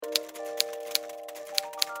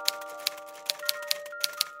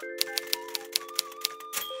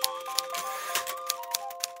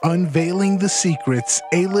unveiling the secrets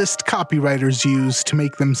A-list copywriters use to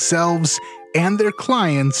make themselves and their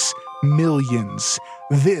clients millions.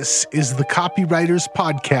 This is the Copywriters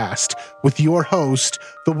Podcast with your host,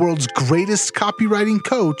 the world's greatest copywriting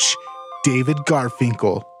coach, David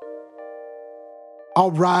Garfinkel.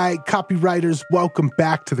 All right, copywriters, welcome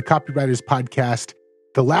back to the Copywriters Podcast.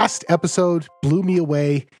 The last episode blew me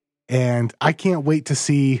away, and I can't wait to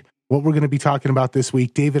see what we're going to be talking about this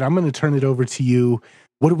week. David, I'm going to turn it over to you.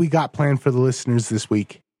 What do we got planned for the listeners this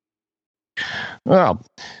week? Well,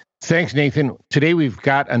 thanks, Nathan. Today we've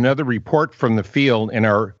got another report from the field, and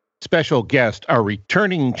our special guest, our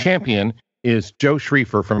returning champion, is Joe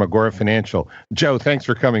Schriefer from Agora Financial. Joe, thanks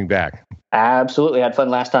for coming back. Absolutely. I had fun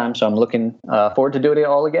last time, so I'm looking forward to doing it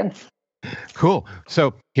all again. Cool.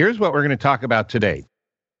 So here's what we're going to talk about today.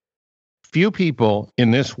 Few people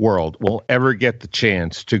in this world will ever get the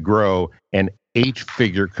chance to grow an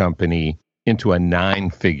 8-figure company into a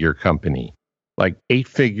 9-figure company. Like 8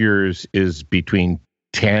 figures is between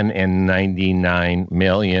 10 and 99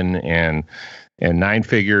 million, and 9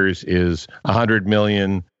 figures is 100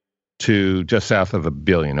 million to just south of $1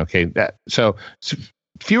 billion. Okay, so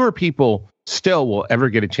fewer people still will ever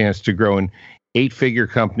get a chance to grow an 8-figure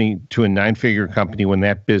company to a 9-figure company when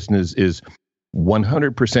that business is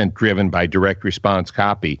 100% driven by direct response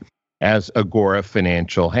copy, as Agora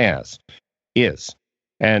Financial is.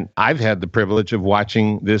 And I've had the privilege of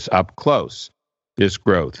watching this up close, this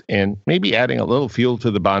growth, and maybe adding a little fuel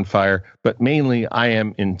to the bonfire, but mainly I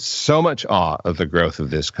am in so much awe of the growth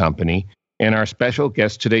of this company. And our special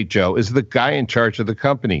guest today, Joe, is the guy in charge of the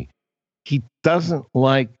company. He doesn't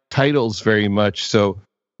like titles very much, so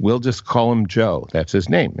we'll just call him Joe. That's his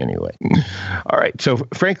name anyway. All right. So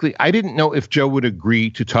frankly, I didn't know if Joe would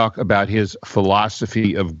agree to talk about his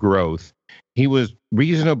philosophy of growth. He was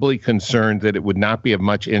reasonably concerned that it would not be of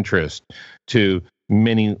much interest to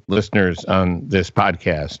many listeners on this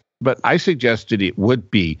podcast, but I suggested it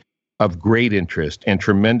would be of great interest and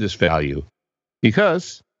tremendous value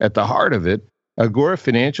because at the heart of it, Agora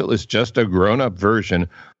Financial is just a grown-up version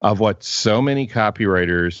of what so many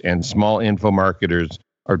copywriters and small info marketers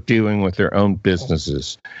are doing with their own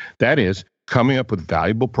businesses. That is, coming up with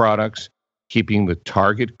valuable products, keeping the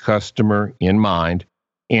target customer in mind,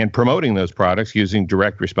 and promoting those products using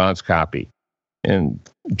direct response copy. And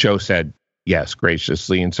Joe said yes,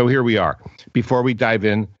 graciously. And so here we are. Before we dive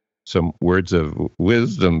in, some words of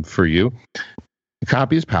wisdom for you.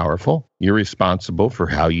 Copy is powerful. You're responsible for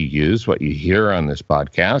how you use what you hear on this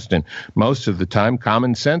podcast. And most of the time,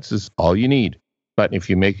 common sense is all you need. But if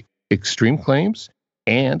you make extreme claims,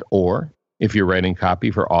 and or if you're writing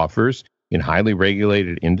copy for offers in highly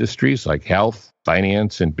regulated industries like health,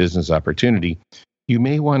 finance, and business opportunity, you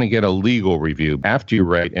may want to get a legal review after you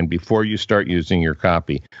write and before you start using your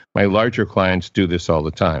copy. My larger clients do this all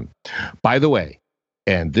the time. By the way,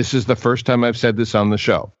 and this is the first time I've said this on the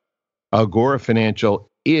show, Agora Financial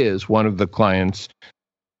is one of the clients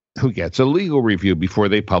who gets a legal review before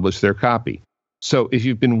they publish their copy. So if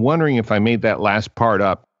you've been wondering if I made that last part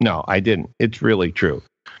up, no, I didn't. It's really true.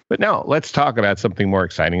 But now let's talk about something more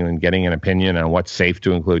exciting than getting an opinion on what's safe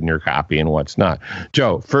to include in your copy and what's not.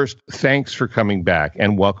 Joe, first, thanks for coming back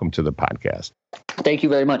and welcome to the podcast. Thank you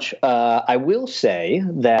very much. I will say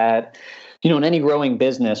that, in any growing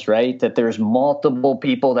business, right, that there's multiple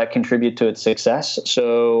people that contribute to its success.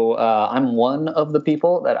 So I'm one of the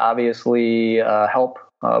people that obviously help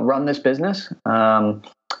run this business.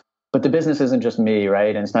 But the business isn't just me,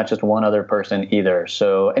 right? And it's not just one other person either.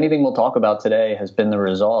 So anything we'll talk about today has been the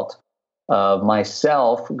result of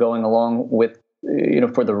myself going along with,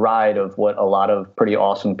 for the ride of what a lot of pretty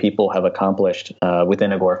awesome people have accomplished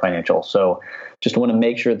within Agora Financial. So just want to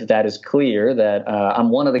make sure that that is clear, that I'm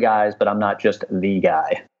one of the guys, but I'm not just the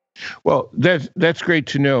guy. Well, that's great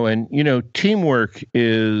to know. And, teamwork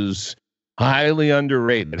is highly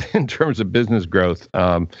underrated in terms of business growth.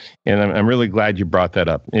 And I'm really glad you brought that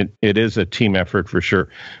up. It is a team effort for sure.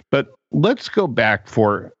 But let's go back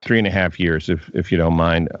for 3.5 years, if you don't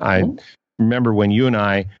mind. I remember when you and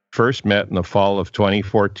I first met in the fall of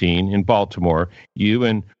 2014 in Baltimore. You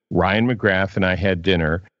and Ryan McGrath and I had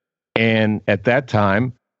dinner. And at that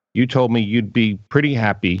time, you told me you'd be pretty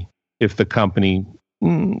happy if the company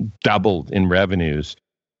doubled in revenues.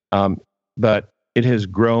 But it has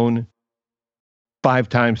grown 5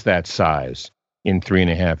 times that size in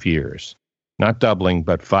 3.5 years. Not doubling,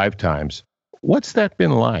 but 5 times. What's that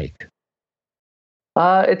been like?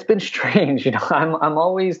 It's been strange. I'm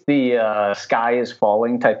always the sky is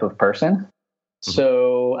falling type of person.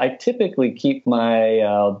 So I typically keep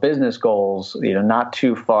my business goals, not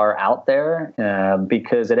too far out there,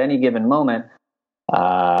 because at any given moment,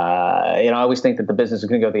 I always think that the business is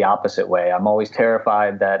going to go the opposite way. I'm always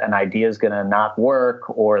terrified that an idea is going to not work,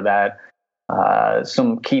 or that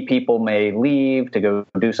some key people may leave to go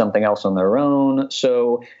do something else on their own.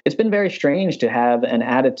 So it's been very strange to have an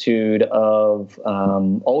attitude of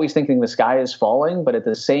always thinking the sky is falling, but at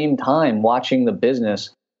the same time watching the business,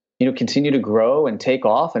 continue to grow and take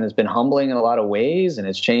off. And it's been humbling in a lot of ways, and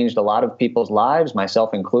it's changed a lot of people's lives,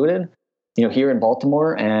 myself included, here in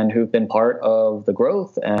Baltimore, and who've been part of the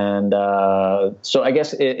growth. And so I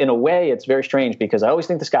guess in a way, it's very strange because I always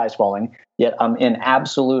think the sky's falling, yet I'm in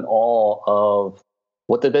absolute awe of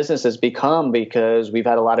what the business has become because we've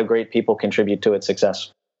had a lot of great people contribute to its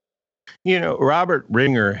success. Robert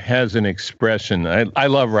Ringer has an expression. I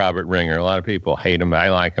love Robert Ringer. A lot of people hate him, but I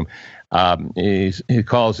like him. He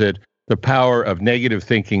calls it the power of negative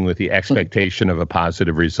thinking with the expectation of a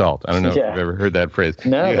positive result. I don't know if you've ever heard that phrase.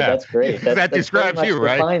 No, that's great. That describes you,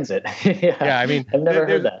 right? Defines it. Yeah, I mean, I've never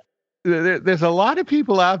heard that. There's a lot of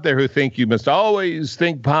people out there who think you must always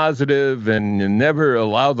think positive and never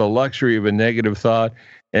allow the luxury of a negative thought.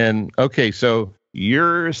 And okay, so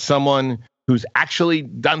you're someone who's actually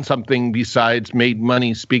done something besides made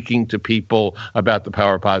money speaking to people about the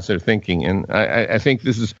power of positive thinking. And I think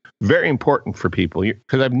this is very important for people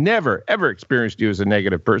because I've never, ever experienced you as a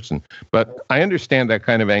negative person. But I understand that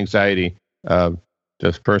kind of anxiety.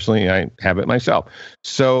 Just personally, I have it myself.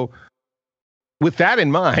 So with that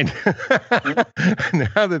in mind,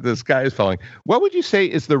 now that the sky is falling, what would you say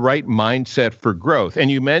is the right mindset for growth?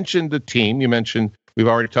 And you mentioned the team. We've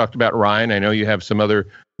already talked about Ryan. I know you have some other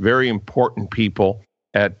very important people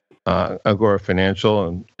at Agora Financial,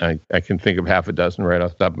 and I can think of half a dozen right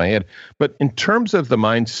off the top of my head. But in terms of the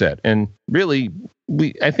mindset, and really,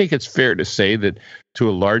 I think it's fair to say that to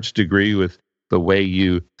a large degree with the way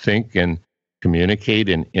you think and communicate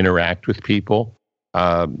and interact with people,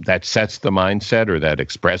 that sets the mindset or that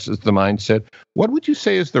expresses the mindset. What would you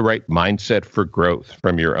say is the right mindset for growth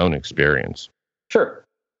from your own experience? Sure.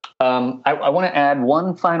 I want to add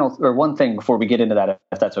one thing before we get into that,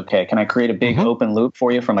 if that's okay. Can I create a big open loop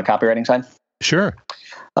for you from a copywriting side? Sure.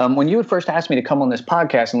 When you had first asked me to come on this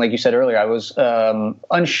podcast, and like you said earlier, I was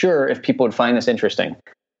unsure if people would find this interesting.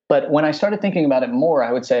 But when I started thinking about it more,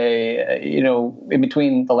 I would say, in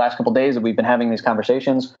between the last couple of days that we've been having these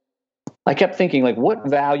conversations, I kept thinking, like, what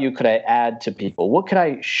value could I add to people? What could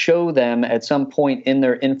I show them at some point in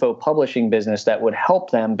their info publishing business that would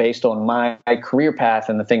help them based on my career path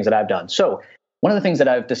and the things that I've done? So one of the things that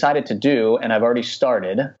I've decided to do, and I've already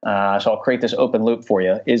started, so I'll create this open loop for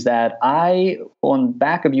you, is that on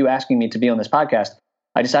back of you asking me to be on this podcast,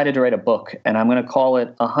 I decided to write a book, and I'm going to call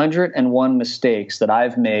it 101 Mistakes That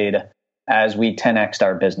I've Made as We 10X'd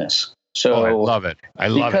Our Business. So I love it.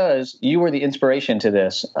 Because you were the inspiration to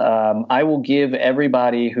this, I will give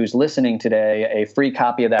everybody who's listening today a free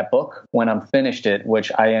copy of that book when I'm finished it,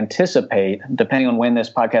 which I anticipate, depending on when this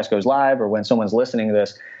podcast goes live or when someone's listening to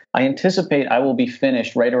this, I anticipate I will be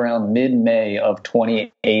finished right around mid-May of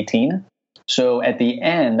 2018. So at the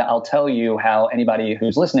end, I'll tell you how anybody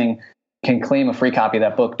who's listening can claim a free copy of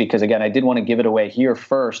that book, because again, I did want to give it away here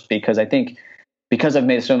first, because I think because I've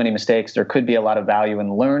made so many mistakes, there could be a lot of value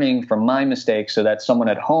in learning from my mistakes so that someone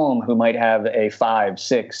at home who might have a $5,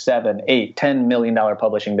 $6, $7, $8, $10 million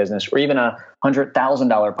publishing business, or even a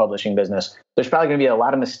 $100,000 publishing business, there's probably going to be a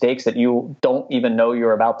lot of mistakes that you don't even know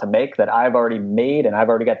you're about to make that I've already made, and I've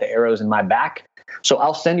already got the arrows in my back. So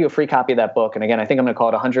I'll send you a free copy of that book. And again, I think I'm going to call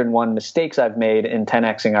it 101 Mistakes I've Made in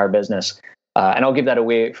 10Xing Our Business. And I'll give that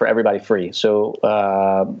away for everybody free. So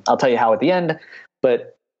I'll tell you how at the end.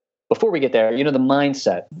 But before we get there, the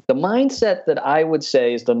mindset that I would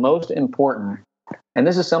say is the most important, and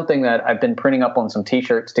this is something that I've been printing up on some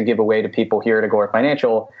T-shirts to give away to people here at Agora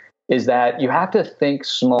Financial, is that you have to think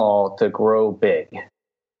small to grow big.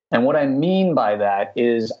 And what I mean by that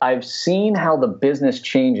is I've seen how the business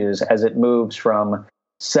changes as it moves from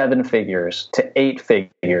 7 figures to 8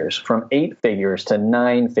 figures, from 8 figures to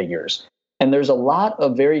 9 figures. And there's a lot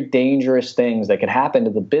of very dangerous things that could happen to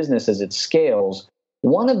the business as it scales.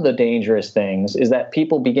 One of the dangerous things is that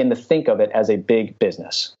people begin to think of it as a big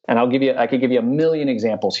business. And I could give you a million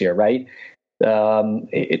examples here, right?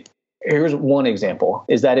 Here's one example,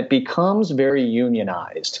 is that it becomes very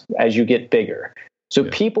unionized as you get bigger. So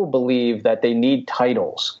people believe that they need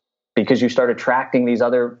titles because you start attracting these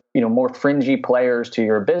other, more fringy players to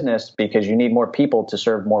your business because you need more people to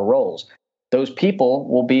serve more roles. Those people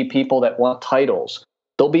will be people that want titles.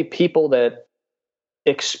 There'll be people that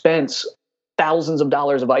expense thousands of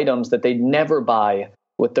dollars of items that they'd never buy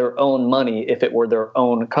with their own money if it were their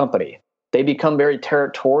own company. They become very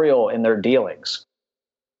territorial in their dealings.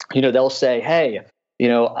 They'll say, hey,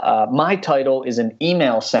 My title is an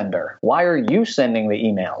email sender. Why are you sending the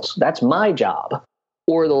emails? That's my job.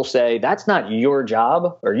 Or they'll say, that's not your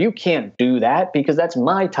job, or you can't do that because that's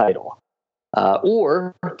my title.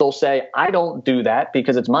 Or they'll say, I don't do that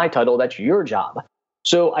because it's my title, that's your job.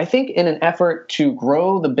 So I think in an effort to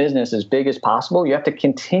grow the business as big as possible, you have to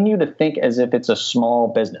continue to think as if it's a small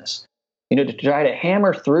business. To try to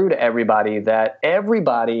hammer through to everybody that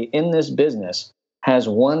everybody in this business has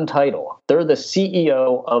one title. They're the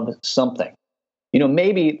CEO of something.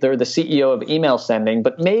 Maybe they're the CEO of email sending,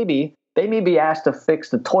 but maybe they may be asked to fix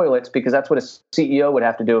the toilets because that's what a CEO would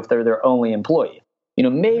have to do if they're their only employee.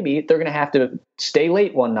 Maybe they're going to have to stay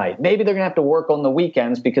late one night. Maybe they're going to have to work on the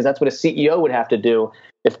weekends because that's what a CEO would have to do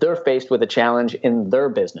if they're faced with a challenge in their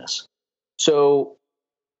business. So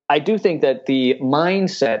I do think that the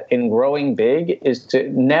mindset in growing big is to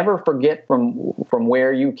never forget from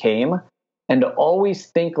where you came and to always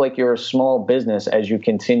think like you're a small business as you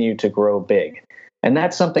continue to grow big. And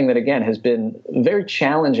that's something that, again, has been very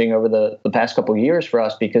challenging over the past couple of years for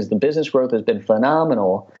us because the business growth has been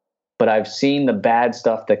phenomenal, but I've seen the bad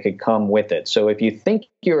stuff that could come with it. So if you think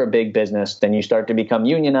you're a big business, then you start to become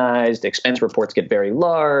unionized, expense reports get very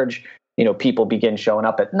large, people begin showing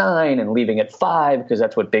up at 9 and leaving at 5 because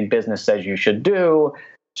that's what big business says you should do.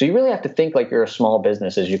 So you really have to think like you're a small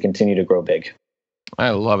business as you continue to grow big.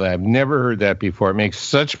 I love that. I've never heard that before. It makes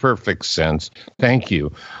such perfect sense. Thank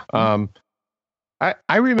you.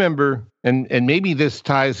 I remember, and maybe this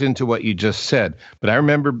ties into what you just said, but I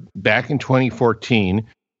remember back in 2014,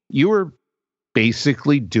 you were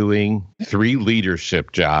basically doing 3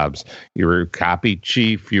 leadership jobs. You were copy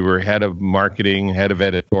chief, you were head of marketing, head of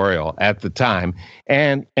editorial at the time,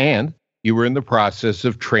 and you were in the process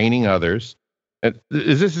of training others.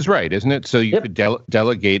 This is right, isn't it? So you could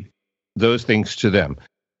delegate those things to them,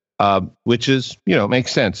 which is,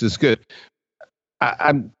 makes sense. It's good.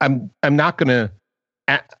 I'm not going to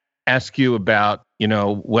ask you about,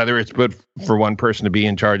 whether it's good for one person to be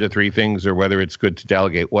in charge of 3 things or whether it's good to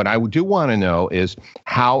delegate. What I do want to know is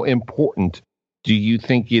how important do you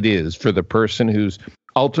think it is for the person who's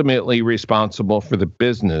ultimately responsible for the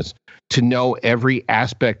business to know every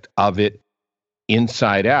aspect of it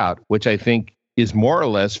inside out, which I think is more or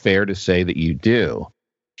less fair to say that you do.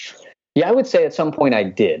 Yeah, I would say at some point I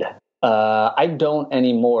did. I don't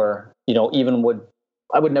anymore,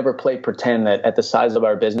 I would never play pretend that at the size of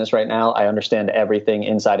our business right now, I understand everything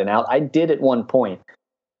inside and out. I did at one point,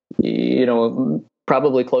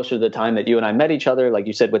 probably closer to the time that you and I met each other, like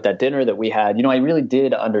you said, with that dinner that we had, I really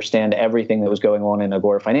did understand everything that was going on in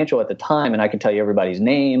Agora Financial at the time. And I could tell you everybody's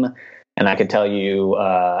name, and I could tell you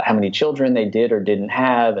how many children they did or didn't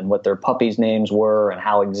have and what their puppies' names were and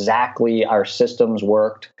how exactly our systems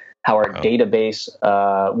worked, how our database,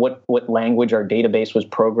 what language our database was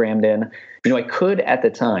programmed in. I could at the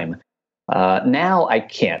time. Now I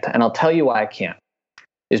can't. And I'll tell you why I can't.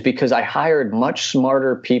 Is because I hired much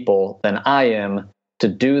smarter people than I am to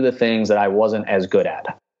do the things that I wasn't as good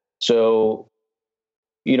at. So,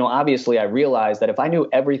 obviously I realized that if I knew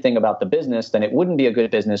everything about the business, then it wouldn't be a good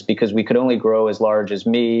business because we could only grow as large as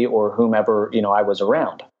me or whomever, I was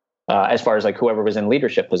around, as far as like whoever was in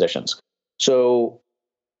leadership positions. So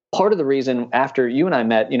part of the reason after you and I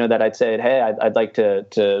met, that I'd said, hey, I'd like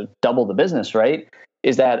to double the business, right,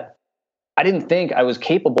 is that I didn't think I was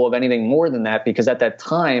capable of anything more than that because at that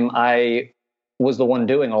time I was the one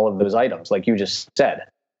doing all of those items, like you just said.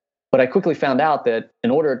 But I quickly found out that in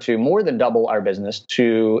order to more than double our business,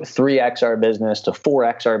 to 3x our business, to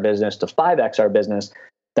 4x our business, to 5x our business,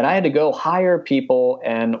 then I had to go hire people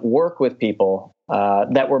and work with people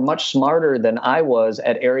that were much smarter than I was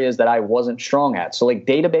at areas that I wasn't strong at. So like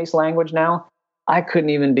database language now, I couldn't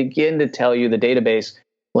even begin to tell you the database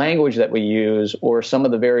language that we use or some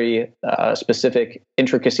of the very specific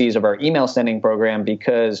intricacies of our email sending program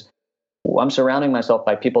because I'm surrounding myself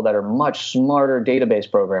by people that are much smarter database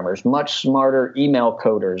programmers, much smarter email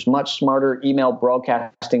coders, much smarter email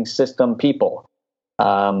broadcasting system people.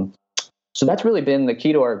 So that's really been the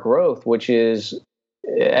key to our growth, which is,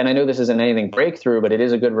 and I know this isn't anything breakthrough, but it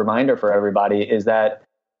is a good reminder for everybody, is that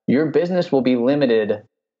your business will be limited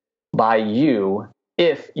by you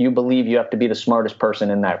if you believe you have to be the smartest person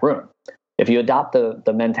in that room. If you adopt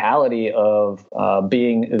the mentality of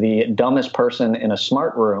being the dumbest person in a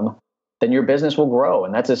smart room, then your business will grow.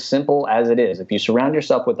 And that's as simple as it is. If you surround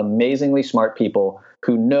yourself with amazingly smart people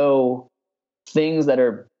who know things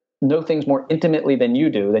more intimately than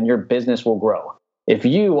you do, then your business will grow. If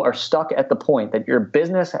you are stuck at the point that your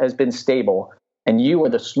business has been stable and you are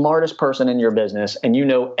the smartest person in your business and you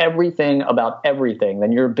know everything about everything,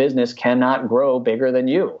 then your business cannot grow bigger than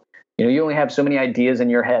you. You only have so many ideas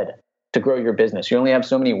in your head. to grow your business. You only have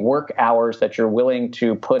so many work hours that you're willing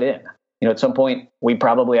to put in. At some point, we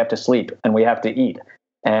probably have to sleep and we have to eat.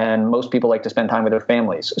 And most people like to spend time with their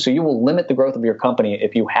families. So you will limit the growth of your company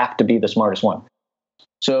if you have to be the smartest one.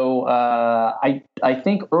 So I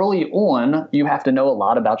think early on, you have to know a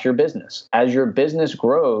lot about your business. As your business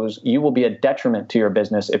grows, you will be a detriment to your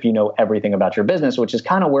business if you know everything about your business, which is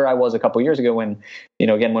kind of where I was a couple of years ago when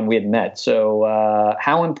we had met. So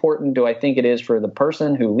how important do I think it is for the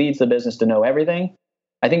person who leads the business to know everything?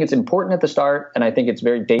 I think it's important at the start, and I think it's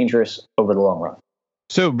very dangerous over the long run.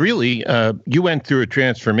 So really, you went through a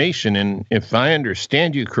transformation, and if I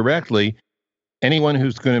understand you correctly, anyone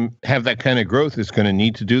who's going to have that kind of growth is going to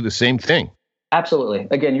need to do the same thing. Absolutely.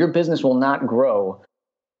 Again, your business will not grow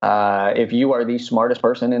if you are the smartest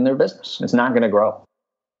person in their business. It's not going to grow.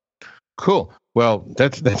 Cool. Well,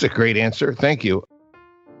 that's a great answer. Thank you.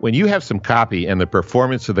 When you have some copy and the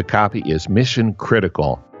performance of the copy is mission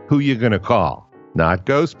critical, who are you going to call? Not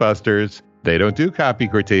Ghostbusters. They don't do copy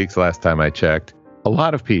critiques last time I checked. A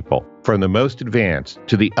lot of people, from the most advanced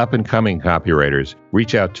to the up-and-coming copywriters,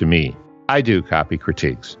 reach out to me. I do copy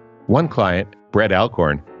critiques. One client, Brett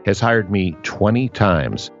Alcorn, has hired me 20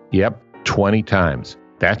 times. Yep, 20 times.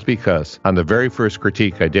 That's because on the very first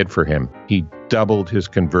critique I did for him, he doubled his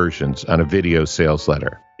conversions on a video sales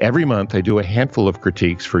letter. Every month, I do a handful of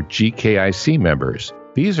critiques for GKIC members.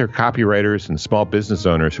 These are copywriters and small business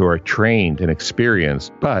owners who are trained and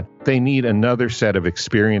experienced, but they need another set of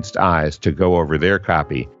experienced eyes to go over their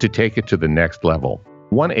copy to take it to the next level.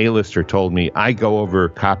 One A-lister told me I go over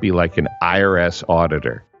copy like an IRS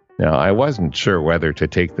auditor. Now, I wasn't sure whether to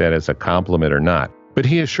take that as a compliment or not, but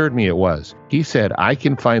he assured me it was. He said I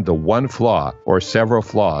can find the one flaw or several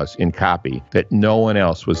flaws in copy that no one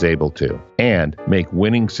else was able to, and make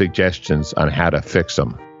winning suggestions on how to fix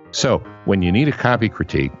them. So, when you need a copy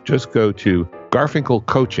critique, just go to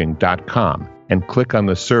garfinkelcoaching.com and click on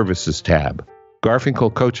the Services tab.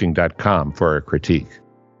 garfinkelcoaching.com for a critique.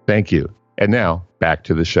 Thank you. And now, back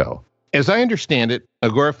to the show. As I understand it,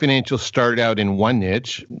 Agora Financial started out in one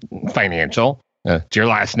niche, financial. It's your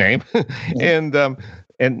last name. And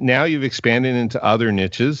now you've expanded into other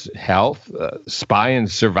niches, health, spy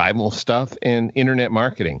and survival stuff, and internet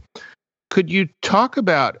marketing. Could you talk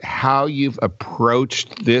about how you've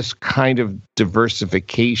approached this kind of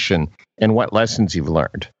diversification and what lessons you've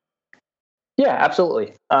learned? Yeah,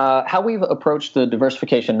 absolutely. How we've approached the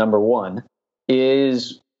diversification, number one,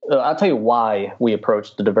 is I'll tell you why we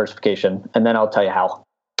approached the diversification, and then I'll tell you how.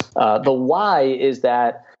 The why is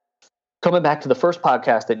that coming back to the first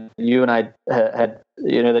podcast that you and I had,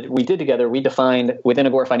 that we did together, we defined within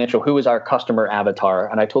Agora Financial who is our customer avatar.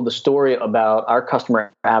 And I told the story about our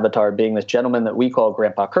customer avatar being this gentleman that we call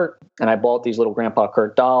Grandpa Kurt. And I bought these little Grandpa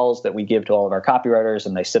Kurt dolls that we give to all of our copywriters,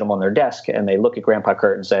 and they sit them on their desk and they look at Grandpa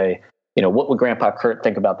Kurt and say, what would Grandpa Kurt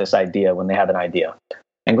think about this idea when they have an idea?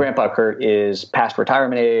 And Grandpa Kurt is past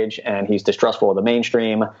retirement age and he's distrustful of the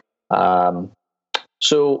mainstream.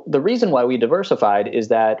 So the reason why we diversified is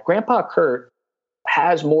that Grandpa Kurt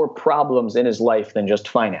has more problems in his life than just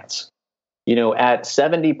finance. At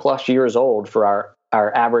 70 plus years old for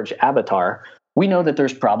our average avatar, we know that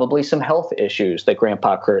there's probably some health issues that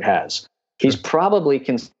Grandpa Kurt has. He's probably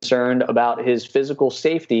concerned about his physical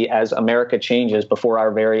safety as America changes before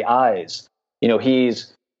our very eyes.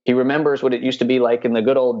 He remembers what it used to be like in the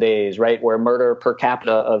good old days, right, where murder per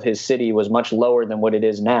capita of his city was much lower than what it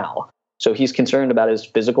is now. So he's concerned about his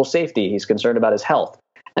physical safety. He's concerned about his health.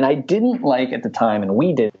 And I didn't like at the time, and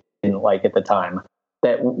we didn't like at the time,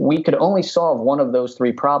 that we could only solve one of those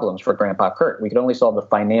three problems for Grandpa Kurt. We could only solve the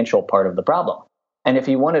financial part of the problem. And if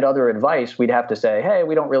he wanted other advice, we'd have to say, hey,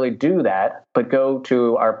 we don't really do that, but go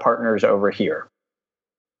to our partners over here.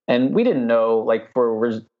 And we didn't know,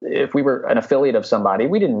 if we were an affiliate of somebody,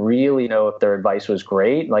 we didn't really know if their advice was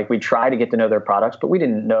great. We tried to get to know their products, but we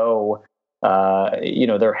didn't know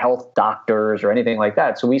their health doctors or anything like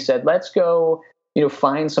that. So we said, let's go,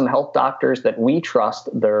 find some health doctors that we trust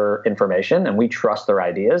their information and we trust their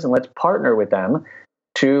ideas, and let's partner with them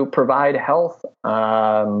to provide health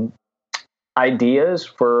ideas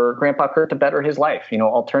for Grandpa Kurt to better his life,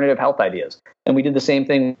 alternative health ideas. And we did the same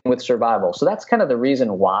thing with survival. So that's kind of the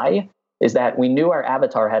reason why, is that we knew our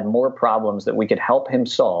avatar had more problems that we could help him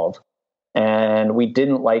solve. And we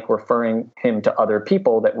didn't like referring him to other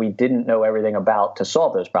people that we didn't know everything about to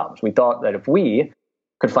solve those problems. We thought that if we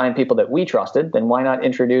could find people that we trusted, then why not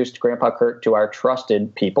introduce Grandpa Kurt to our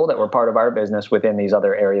trusted people that were part of our business within these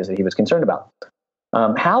other areas that he was concerned about?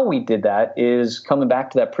 How we did that is coming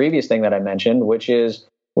back to that previous thing that I mentioned, which is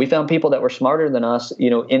we found people that were smarter than us,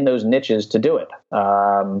 in those niches to do it.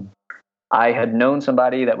 I had known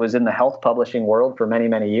somebody that was in the health publishing world for many,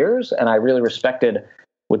 many years, and I really respected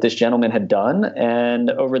what this gentleman had done. And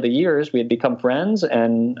over the years, we had become friends.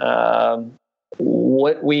 And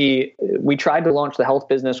what we tried to launch the health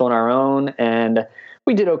business on our own, and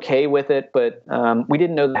we did okay with it, but we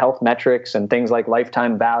didn't know the health metrics and things like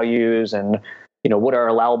lifetime values and what our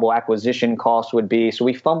allowable acquisition costs would be. So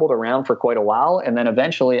we fumbled around for quite a while, and then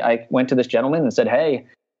eventually I went to this gentleman and said, "Hey,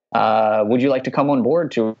 would you like to come on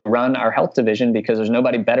board to run our health division? Because there's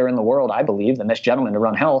nobody better in the world, I believe, than this gentleman to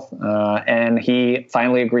run health." And he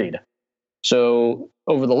finally agreed. So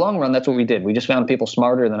over the long run, that's what we did. We just found people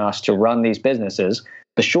smarter than us to run these businesses.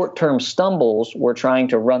 The short-term stumbles were trying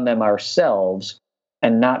to run them ourselves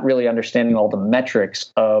and not really understanding all the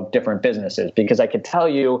metrics of different businesses. Because I could tell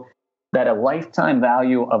you that a lifetime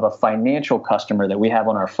value of a financial customer that we have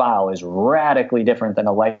on our file is radically different than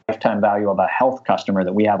a lifetime value of a health customer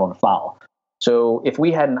that we have on file. So if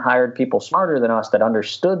we hadn't hired people smarter than us that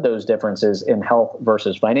understood those differences in health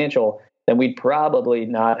versus financial, then we'd probably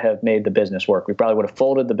not have made the business work. We probably would have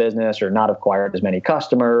folded the business or not acquired as many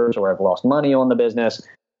customers or have lost money on the business.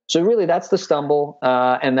 So really, that's the stumble,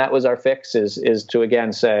 and that was our fix, is to,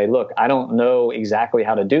 again, say, look, I don't know exactly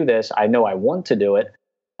how to do this. I know I want to do it.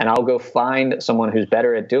 And I'll go find someone who's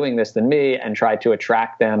better at doing this than me and try to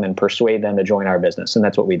attract them and persuade them to join our business. And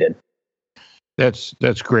that's what we did. That's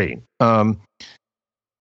great. Let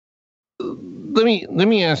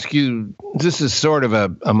me ask you. This is sort of a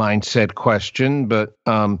mindset question, but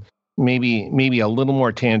maybe a little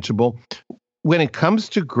more tangible. When it comes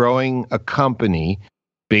to growing a company,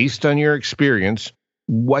 based on your experience,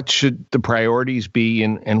 what should the priorities be,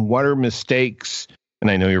 and what are mistakes? And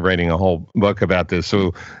I know you're writing a whole book about this,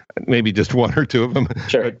 so maybe just one or two of them.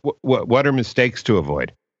 Sure. But what are mistakes to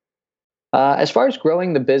avoid? As far as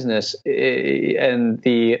growing the business and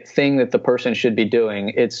the thing that the person should be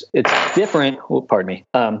doing, it's different. Oh, pardon me.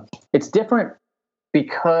 It's different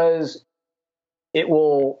because it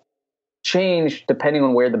will change depending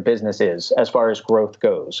on where the business is as far as growth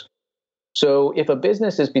goes. So if a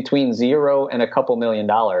business is between $0 and a couple $1 million,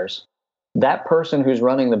 that person who's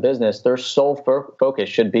running the business, their sole focus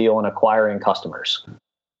should be on acquiring customers.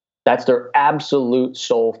 That's their absolute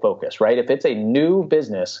sole focus, right? If it's a new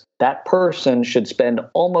business, that person should spend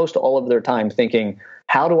almost all of their time thinking,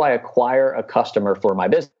 how do I acquire a customer for my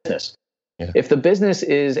business? Yeah. If the business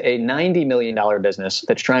is a $90 million business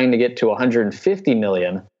that's trying to get to $150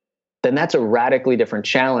 million, then that's a radically different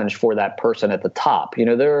challenge for that person at the top.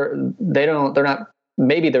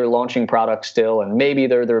 Maybe they're launching products still, and maybe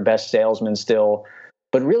they're their best salesman still.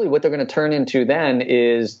 But really what they're going to turn into then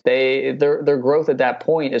is their growth at that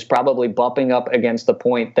point is probably bumping up against the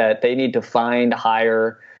point that they need to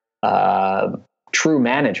hire true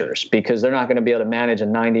managers, because they're not going to be able to manage a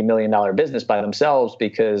 $90 million business by themselves,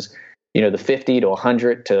 because the 50 to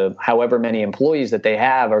 100 to however many employees that they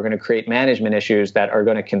have are going to create management issues that are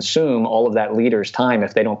going to consume all of that leader's time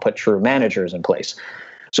if they don't put true managers in place.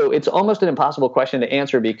 So it's almost an impossible question to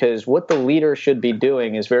answer, because what the leader should be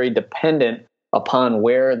doing is very dependent upon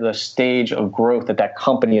where the stage of growth that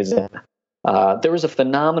company is in. There was a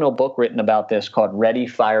phenomenal book written about this called Ready,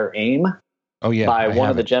 Fire, Aim. Oh, yeah, by one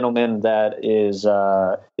of the gentlemen that is,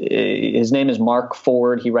 his name is Mark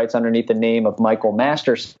Ford. He writes underneath the name of Michael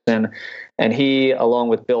Masterson, and he, along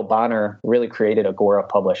with Bill Bonner, really created Agora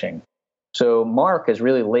Publishing. So Mark has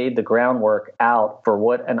really laid the groundwork out for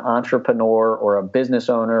what an entrepreneur or a business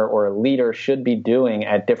owner or a leader should be doing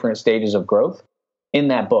at different stages of growth in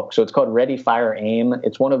that book. So it's called Ready, Fire, Aim.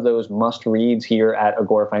 It's one of those must-reads here at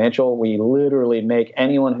Agora Financial. We literally make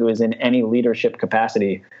anyone who is in any leadership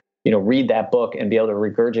capacity, read that book and be able to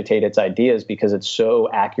regurgitate its ideas, because it's so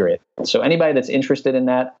accurate. So anybody that's interested in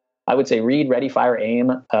that, I would say read Ready, Fire,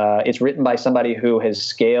 Aim. It's written by somebody who has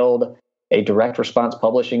scaled a direct response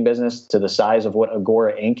publishing business to the size of what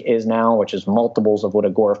Agora Inc. is now, which is multiples of what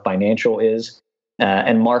Agora Financial is.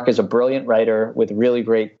 And Mark is a brilliant writer with really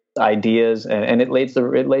great ideas, and it lays the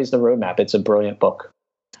roadmap. It's a brilliant book.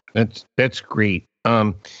 That's great.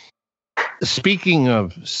 Speaking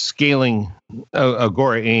of scaling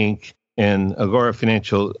Agora Inc. and Agora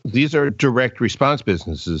Financial, these are direct response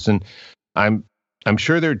businesses, and I'm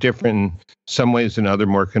sure they're different in some ways than other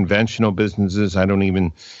more conventional businesses. I don't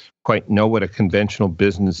even quite know what a conventional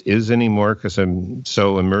business is anymore, because I'm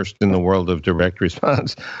so immersed in the world of direct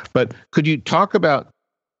response. But could you talk about,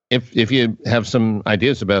 if you have some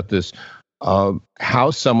ideas about this,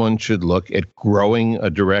 how someone should look at growing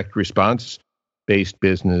a direct response-based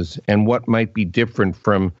business, and what might be different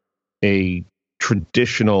from a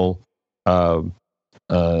traditional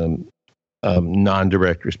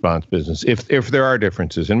non-direct response business, if there are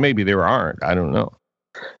differences, and maybe there aren't, I don't know.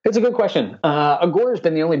 It's a good question. Agora has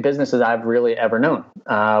been the only businesses I've really ever known,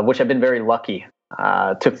 which I've been very lucky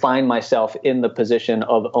to find myself in the position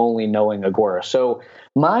of only knowing Agora. So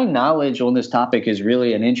my knowledge on this topic is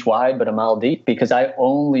really an inch wide, but a mile deep, because I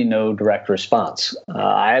only know direct response.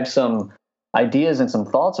 I have some ideas and some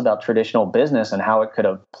thoughts about traditional business and how it could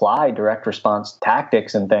apply direct response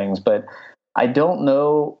tactics and things, but I don't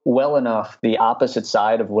know well enough the opposite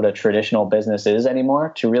side of what a traditional business is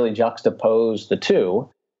anymore to really juxtapose the two.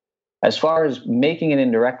 As far as making it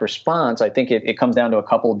in direct response, I think it comes down to a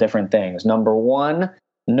couple of different things. Number one,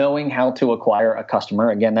 knowing how to acquire a customer.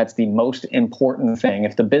 Again, that's the most important thing.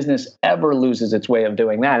 If the business ever loses its way of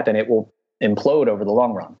doing that, then it will implode over the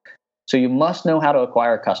long run. So you must know how to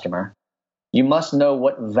acquire a customer. You must know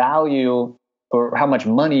what value or how much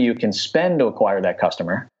money you can spend to acquire that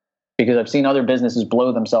customer, because I've seen other businesses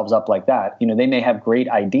blow themselves up like that. They may have great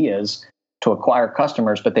ideas to acquire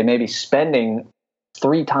customers, but they may be spending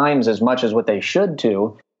 3 times as much as what they should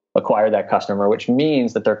to acquire that customer, which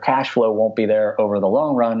means that their cash flow won't be there over the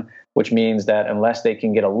long run, which means that unless they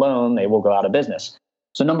can get a loan, they will go out of business.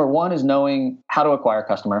 So number one is knowing how to acquire a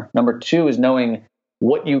customer. Number two is knowing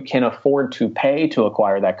what you can afford to pay to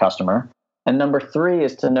acquire that customer. And number three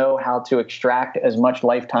is to know how to extract as much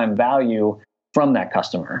lifetime value from that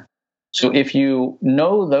customer. So if you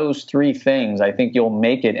know those 3 things, I think you'll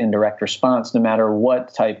make it in direct response no matter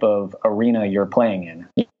what type of arena you're playing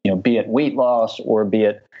in. Be it weight loss, or be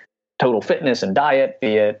it total fitness and diet,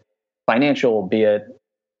 be it financial, be it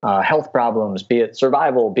health problems, be it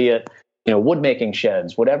survival, be it wood making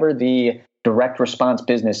sheds, whatever the direct response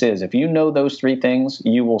business is. If you know those 3 things,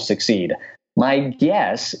 you will succeed. My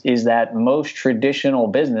guess is that most traditional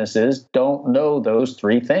businesses don't know those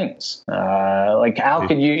 3 things. Like how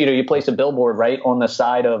can you place a billboard right on the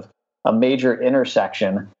side of a major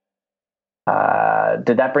intersection?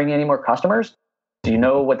 Did that bring any more customers? Do you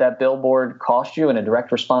know what that billboard cost you in a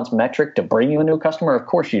direct response metric to bring you a new customer? Of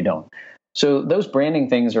course you don't. So those branding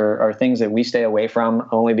things are things that we stay away from,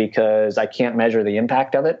 only because I can't measure the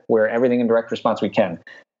impact of it, where everything in direct response we can.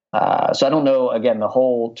 So I don't know, again, the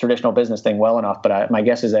whole traditional business thing well enough, but my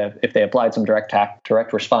guess is that if they applied some direct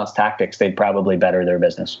response tactics, they'd probably better their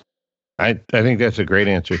business. I think that's a great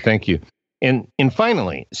answer. Thank you. And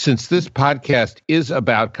finally, since this podcast is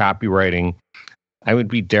about copywriting, I would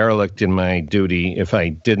be derelict in my duty if I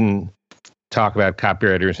didn't talk about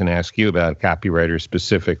copywriters and ask you about copywriters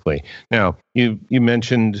specifically. Now, you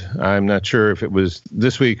mentioned, I'm not sure if it was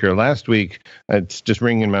this week or last week, it's just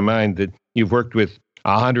ringing in my mind that you've worked with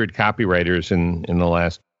 100 copywriters in the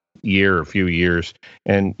last year or few years,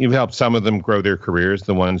 and you've helped some of them grow their careers,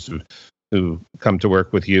 the ones who come to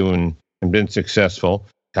work with you and been successful,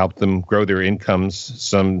 helped them grow their incomes,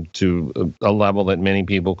 some to a level that many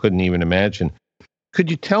people couldn't even imagine. Could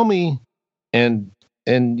you tell me, and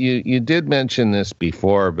you did mention this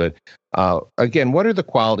before, but again, what are the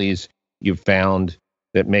qualities you've found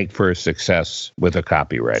that make for a success with a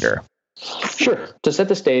copywriter? Sure. To set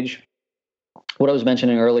the stage, what I was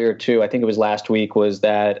mentioning earlier too, I think it was last week, was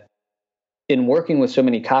that in working with so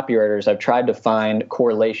many copywriters, I've tried to find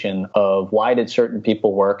correlation of why did certain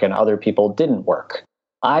people work and other people didn't work.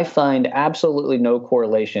 I find absolutely no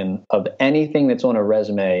correlation of anything that's on a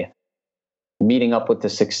resume meeting up with the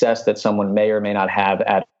success that someone may or may not have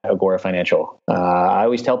at Agora Financial. I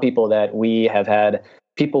always tell people that we have had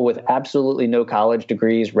people with absolutely no college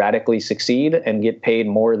degrees radically succeed and get paid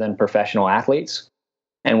more than professional athletes.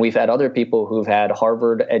 And we've had other people who've had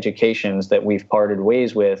Harvard educations that we've parted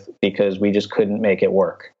ways with because we just couldn't make it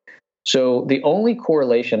work. So the only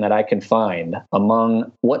correlation that I can find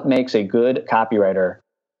among what makes a good copywriter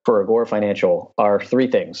for Agora Financial are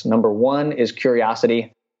 3 things. Number one is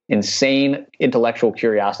curiosity. Insane intellectual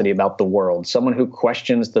curiosity about the world, someone who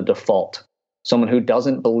questions the default, someone who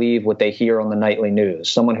doesn't believe what they hear on the nightly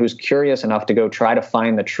news, someone who's curious enough to go try to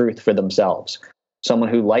find the truth for themselves, someone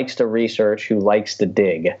who likes to research, who likes to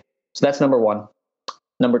dig. So that's number one.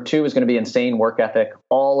 Number 2 is going to be insane work ethic.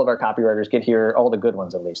 All of our copywriters get here, all the good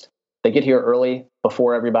ones at least. They get here early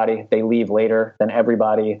before everybody. They leave later than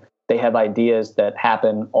everybody. They have ideas that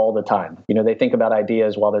happen all the time. They think about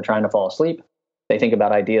ideas while they're trying to fall asleep. They think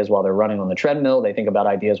about ideas while they're running on the treadmill. They think about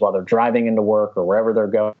ideas while they're driving into work or wherever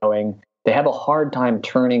they're going. They have a hard time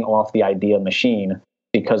turning off the idea machine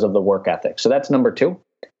because of the work ethic. So that's number 2.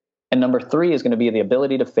 And number 3 is going to be the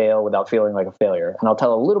ability to fail without feeling like a failure. And I'll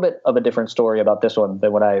tell a little bit of a different story about this one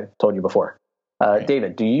than what I told you before.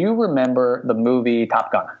 David, do you remember the movie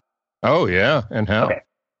Top Gun? Oh, yeah. And how? Okay.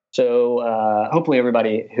 So hopefully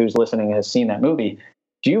everybody who's listening has seen that movie.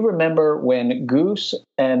 Do you remember when Goose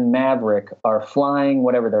and Maverick are flying,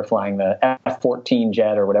 whatever they're flying, the F-14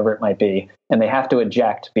 jet or whatever it might be, and they have to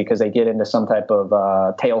eject because they get into some type of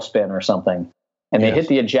tailspin or something, and they hit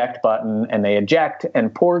the eject button and they eject,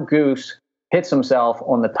 and poor Goose hits himself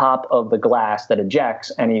on the top of the glass that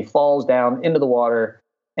ejects, and he falls down into the water,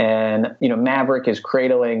 and Maverick is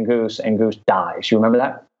cradling Goose, and Goose dies. You remember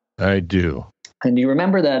that? I do. And do you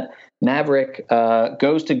remember that Maverick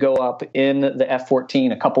goes to go up in the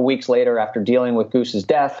F-14 a couple weeks later after dealing with Goose's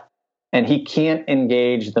death, and he can't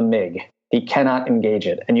engage the MiG. He cannot engage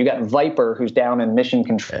it. And you got Viper, who's down in mission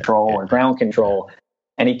control or ground control,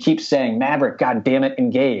 and he keeps saying, Maverick, God damn it,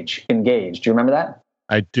 engage. Do you remember that?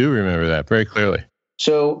 I do remember that very clearly.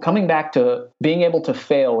 So coming back to being able to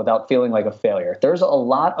fail without feeling like a failure, there's a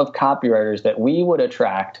lot of copywriters that we would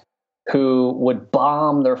attract who would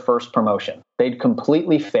bomb their first promotion. They'd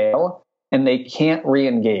completely fail and they can't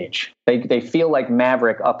re-engage. They feel like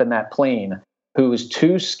Maverick up in that plane who is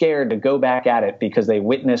too scared to go back at it because they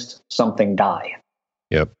witnessed something die.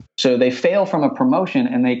 Yep. So they fail from a promotion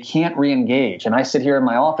and they can't re-engage. And I sit here in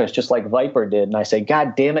my office just like Viper did, and I say,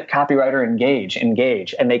 God damn it, copywriter, engage.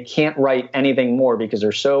 And they can't write anything more because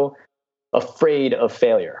they're so afraid of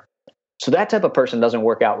failure. So that type of person doesn't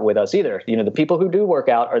work out with us either. The people who do work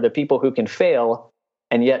out are the people who can fail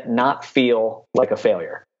and yet not feel like a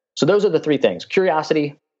failure. So those are the three things: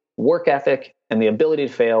 curiosity, work ethic, and the ability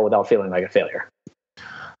to fail without feeling like a failure.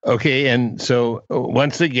 Okay. And so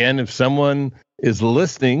once again, if someone is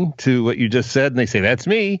listening to what you just said and they say, that's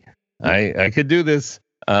me, I could do this,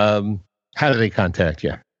 how do they contact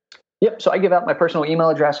you? Yep. So I give out my personal email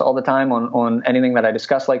address all the time on anything that I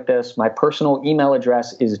discuss like this. My personal email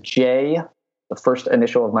address is J, the first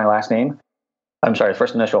initial of my last name. I'm sorry, the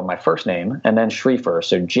first initial of my first name, and then Schrieffer.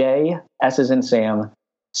 So J, S as in Sam,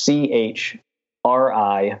 CHRIEF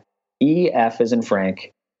as in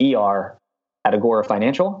Frank, ER at Agora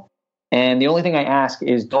Financial. And the only thing I ask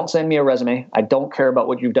is don't send me a resume. I don't care about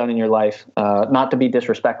what you've done in your life. Not to be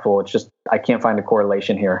disrespectful. It's just I can't find a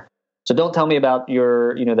correlation here. So don't tell me about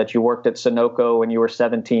that you worked at Sunoco when you were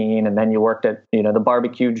 17 and then you worked at, the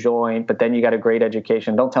barbecue joint, but then you got a great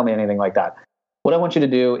education. Don't tell me anything like that. What I want you to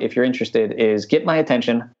do, if you're interested, is get my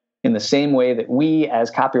attention in the same way that we as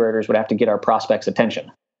copywriters would have to get our prospects'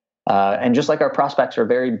 attention. And just like our prospects are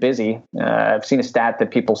very busy, I've seen a stat that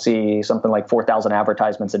people see something like 4,000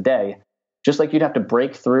 advertisements a day. Just like you'd have to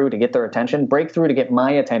break through to get their attention, break through to get my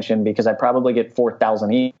attention because I probably get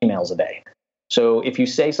 4,000 emails a day. So if you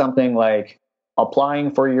say something like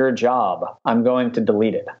applying for your job, I'm going to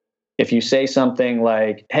delete it. If you say something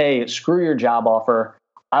like, hey, screw your job offer,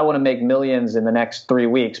 I want to make millions in the next 3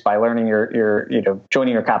 weeks by learning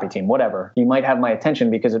joining your copy team, whatever, you might have my attention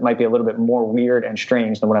because it might be a little bit more weird and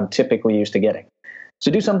strange than what I'm typically used to getting. So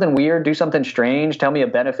do something weird, do something strange, tell me a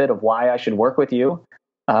benefit of why I should work with you,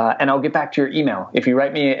 and I'll get back to your email. If you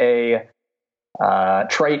write me a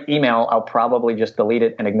trite email, I'll probably just delete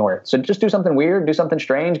it and ignore it. So just do something weird, do something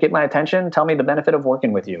strange, get my attention, tell me the benefit of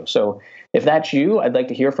working with you. So if that's you, I'd like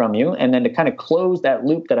to hear from you. And then to kind of close that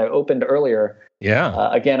loop that I opened earlier,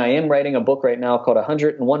 again, I am writing a book right now called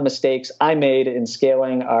 101 Mistakes I Made in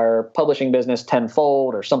Scaling Our Publishing Business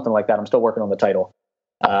Tenfold or something like that. I'm still working on the title.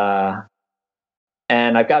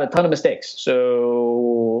 And I've got a ton of mistakes.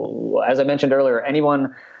 So as I mentioned earlier,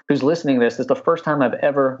 anyone who's listening to this is the first time I've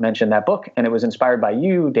ever mentioned that book. And it was inspired by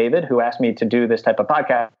you, David, who asked me to do this type of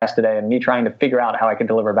podcast today and me trying to figure out how I could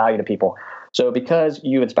deliver value to people. So because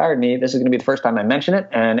you inspired me, this is going to be the first time I mention it.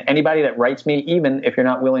 And anybody that writes me, even if you're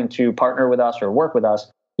not willing to partner with us or work with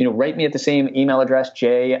us, write me at the same email address,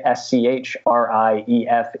 JSCHRIEFER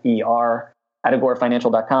at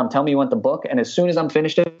agorafinancial.com. Tell me you want the book. And as soon as I'm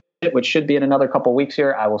finished it, which should be in another couple weeks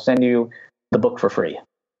here, I will send you the book for free.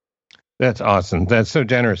 That's awesome. That's so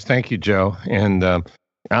generous. Thank you, Joe. And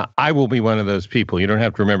I will be one of those people. You don't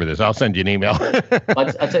have to remember this. I'll send you an email.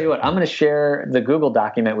 I'll tell you what, I'm going to share the Google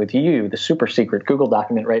document with you, the super secret Google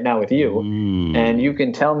document right now with you. Ooh. And you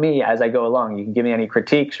can tell me as I go along. You can give me any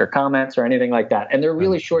critiques or comments or anything like that. And they're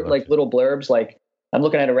really short, like little blurbs. Like I'm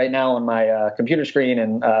looking at it right now on my computer screen,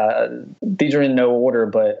 and these are in no order,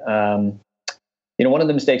 but one of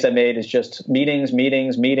the mistakes I made is just meetings,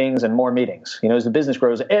 and more meetings. As the business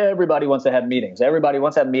grows, everybody wants to have meetings. Everybody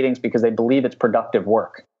wants to have meetings because they believe it's productive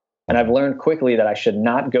work. And I've learned quickly that I should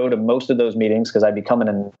not go to most of those meetings because I become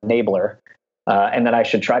an enabler, and that I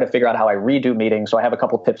should try to figure out how I redo meetings. So I have a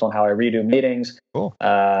couple tips on how I redo meetings. Cool.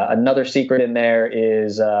 Another secret in there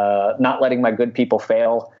is not letting my good people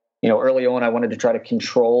fail. Early on, I wanted to try to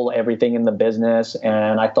control everything in the business,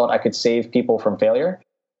 and I thought I could save people from failure.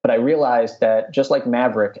 But I realized that just like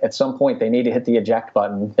Maverick, at some point they need to hit the eject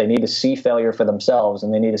button. They need to see failure for themselves,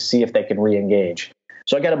 and they need to see if they can re-engage.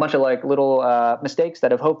 So I got a bunch of like little mistakes that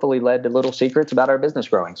have hopefully led to little secrets about our business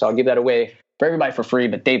growing. So I'll give that away for everybody for free.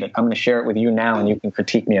 But David, I'm going to share it with you now, and you can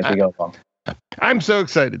critique me as we go along. I'm so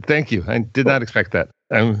excited. Thank you. I did not expect that.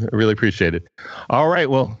 I really appreciate it. All right.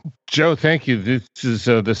 Well, Joe, thank you. This is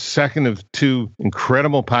the second of two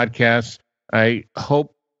incredible podcasts. I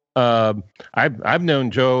hope I've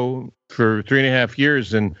known Joe for 3.5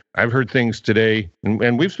 years, and I've heard things today,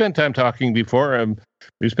 and we've spent time talking before.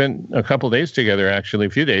 We spent a couple of days together, actually, a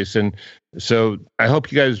few days, and so I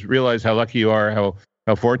hope you guys realize how lucky you are, how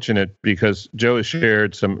fortunate, because Joe has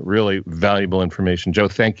shared some really valuable information. Joe,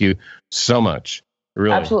 thank you so much.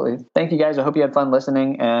 Really. Absolutely. Thank you, guys. I hope you had fun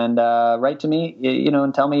listening, and write to me,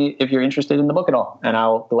 and tell me if you're interested in the book at all, and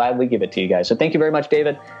I'll gladly give it to you guys. So thank you very much,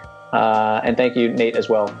 David. And thank you, Nate, as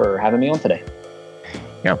well, for having me on today.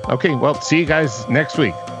 Yeah. Okay. Well, see you guys next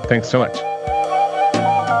week. Thanks so much.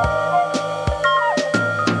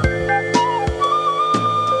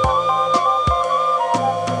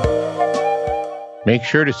 Make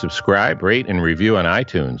sure to subscribe, rate, and review on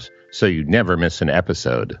iTunes so you never miss an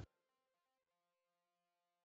episode.